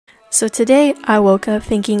So today I woke up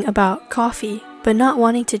thinking about coffee, but not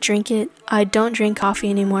wanting to drink it. I don't drink coffee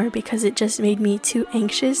anymore because it just made me too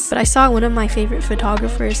anxious. But I saw one of my favorite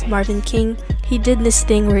photographers, Marvin King. He did this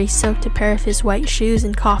thing where he soaked a pair of his white shoes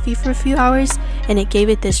in coffee for a few hours, and it gave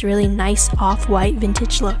it this really nice off-white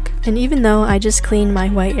vintage look. And even though I just cleaned my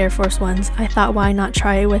white Air Force Ones, I thought why not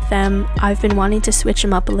try it with them. I've been wanting to switch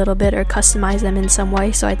them up a little bit or customize them in some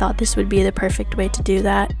way, so I thought this would be the perfect way to do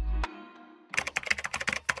that.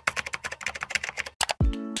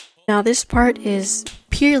 Now this part is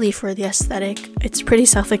purely for the aesthetic. It's pretty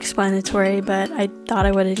self-explanatory, but I thought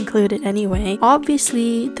I would include it anyway.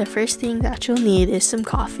 Obviously, the first thing that you'll need is some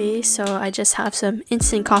coffee, so I just have some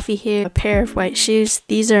instant coffee here, a pair of white shoes.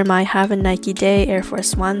 These are my Have a Nike Day Air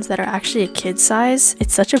Force Ones that are actually a kid size.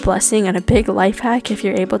 It's such a blessing and a big life hack if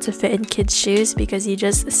you're able to fit in kids' shoes because you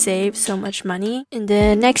just save so much money. And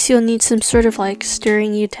then next you'll need some sort of like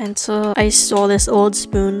stirring utensil. I stole this old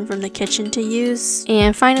spoon from the kitchen to use.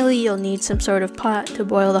 And finally you'll need some sort of pot to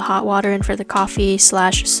boil the hot water in for the coffee /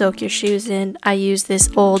 soak your shoes in. I use this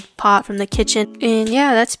old pot from the kitchen. And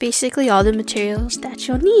yeah, that's basically all the materials that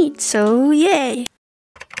you'll need. So yay!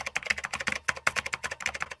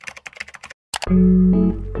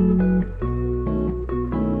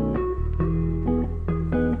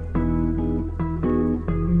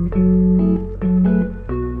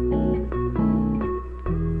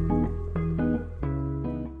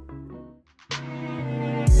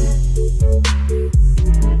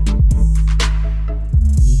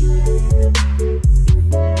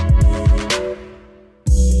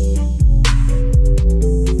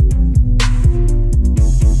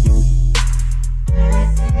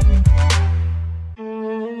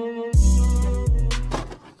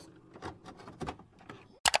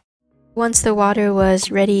 Once the water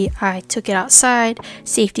was ready, I took it outside.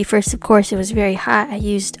 Safety first, of course. It was very hot. I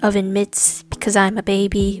used oven mitts because I'm a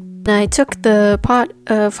baby. And I took the pot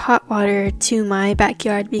of hot water to my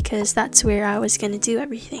backyard because that's where I was going to do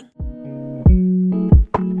everything.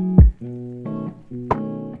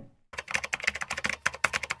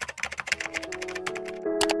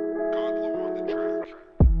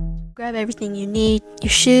 Grab everything you need,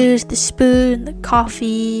 your shoes, the spoon, the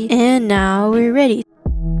coffee, and now we're ready.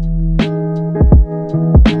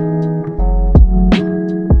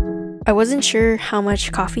 I wasn't sure how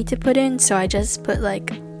much coffee to put in, so I just put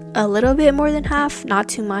like a little bit more than half, not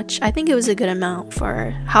too much. I think it was a good amount for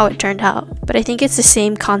how it turned out. But I think it's the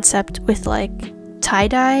same concept with like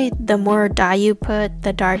tie-dye. The more dye you put,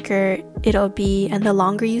 the darker it'll be, and the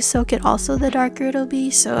longer you soak it, also the darker it'll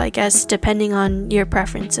be. So I guess depending on your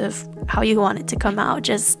preference of how you want it to come out,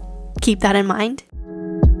 just keep that in mind.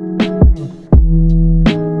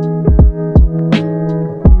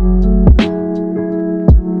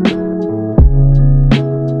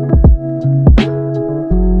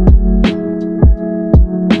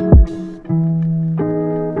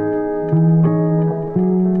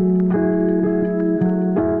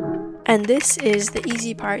 And this is the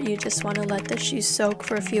easy part. You just want to let the shoes soak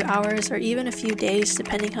for a few hours or even a few days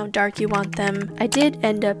depending how dark you want them. I did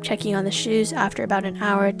end up checking on the shoes after about an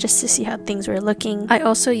hour just to see how things were looking. I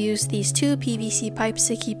also used these 2 PVC pipes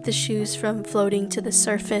to keep the shoes from floating to the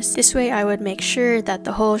surface. This way I would make sure that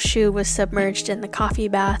the whole shoe was submerged in the coffee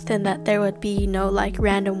bath and that there would be no like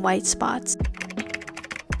random white spots.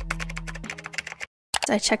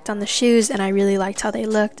 I checked on the shoes and I really liked how they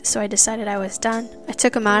looked, so I decided I was done. I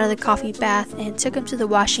took them out of the coffee bath and took them to the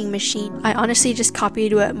washing machine. I honestly just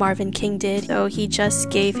copied what Marvin King did, so he just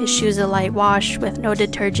gave his shoes a light wash with no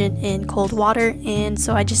detergent in cold water, and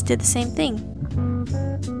so I just did the same thing.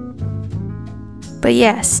 But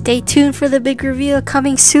yeah, stay tuned for the big reveal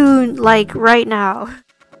coming soon, like right now.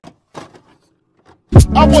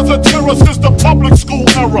 I was a terror since the public school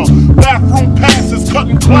era. Bathroom passes,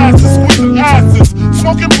 cutting classes, squeezing asses.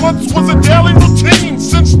 Smoking blunts was a daily routine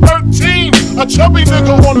since 13. A chubby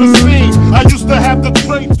nigga on the scene. I used to have the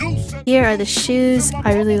tray deuce. Here are the shoes.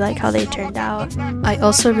 I really like how they turned out. I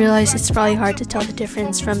also realized it's probably hard to tell the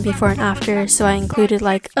difference from before and after, so I included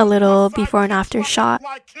like a little before and after shot.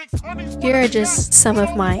 Here are just some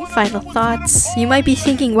of my final thoughts. You might be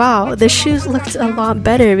thinking, wow, the shoes looked a lot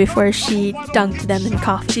better before she dunked them in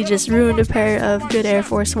coffee. She just ruined a pair of good Air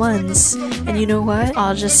Force Ones. And you know what?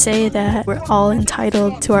 I'll just say that we're all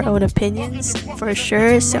entitled to our own opinions, for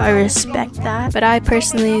sure, so I respect that. But I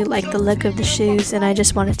personally like the look of the shoes and I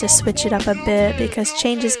just wanted to switch switch it up a bit because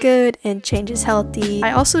change is good and change is healthy.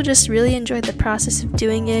 I also just really enjoyed the process of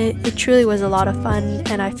doing it. It truly was a lot of fun,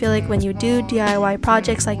 and I feel like when you do DIY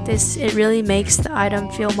projects like this, it really makes the item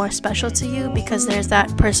feel more special to you because there's that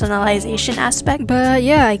personalization aspect. But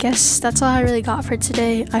yeah, I guess that's all I really got for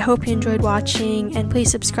today. I hope you enjoyed watching, and please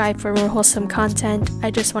subscribe for more wholesome content.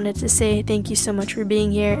 I just wanted to say thank you so much for being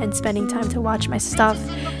here and spending time to watch my stuff.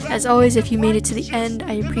 As always, if you made it to the end,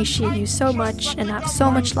 I appreciate you so much and have so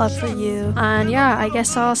much love for you. And yeah, I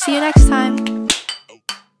guess I'll see you next time.